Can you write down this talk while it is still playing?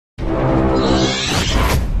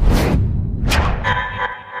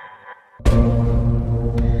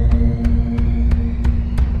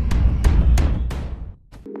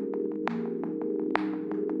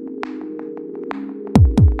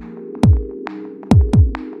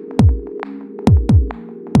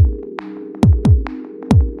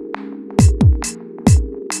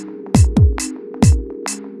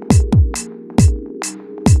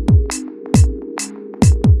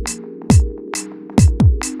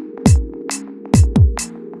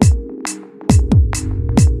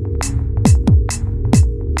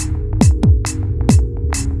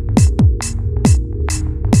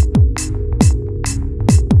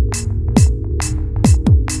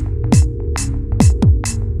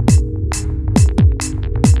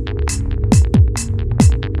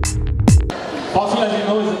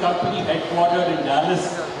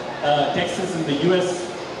places in the US.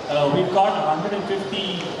 We've got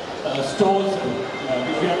 150 stores.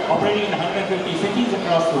 We are operating in 150 cities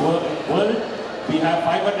across the world. We have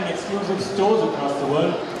 500 exclusive stores across the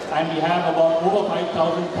world, and we have about over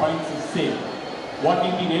 5,000 points of sale. What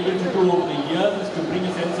we've been able to do over the years is to bring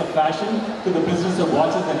a sense of fashion to the business of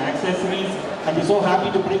watches and accessories, and we're so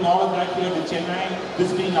happy to bring all of that here to Chennai,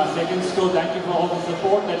 this being our second store. Thank you for all the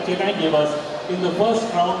support that Chennai gave us in the first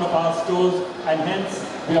round of our stores, and hence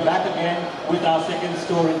we are back again with our second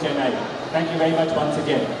store in Chennai. Thank you very much once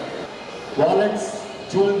again. Wallets,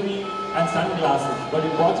 jewelry and sunglasses. But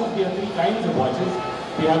in watches we have three kinds of watches.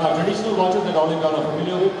 We have our traditional watches that all of you are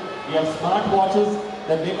familiar with. We have smart watches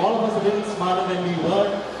that make all of us a little smarter than we were.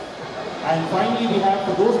 And finally we have,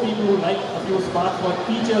 for those people who like a few smart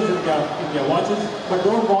features in their watches but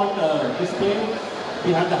don't want a display,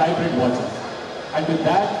 we have the hybrid watches. And with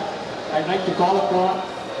that, I'd like to call upon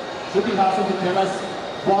Shruti Hassan to tell us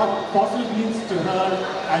what fossil means to her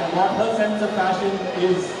and what her sense of fashion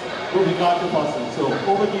is with regard to fossil. So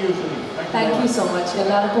over to you, Shruti. Thank you so much.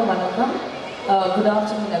 Ellarukkum vanakkam. Good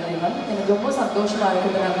afternoon, everyone. Enakku romba sandoshama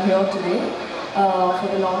irukku that I'm here today for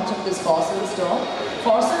the launch of this fossil store.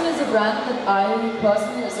 Fossil is a brand that I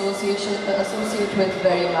personally associate with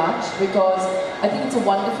very much because I think it's a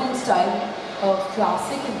wonderful style of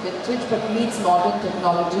classic and vintage but meets modern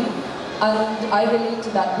technology, and I relate to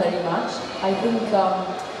that very much. I think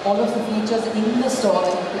all of the features in the store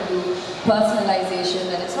tend to do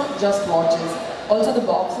personalization, and it's not just watches. Also the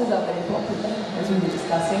boxes are very popular, as we were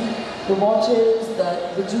discussing. The watches,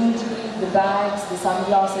 the jewelry, the bags, the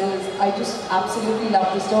sunglasses. I just absolutely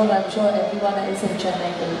love the store, and I'm sure everyone else in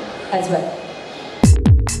Chennai will as well.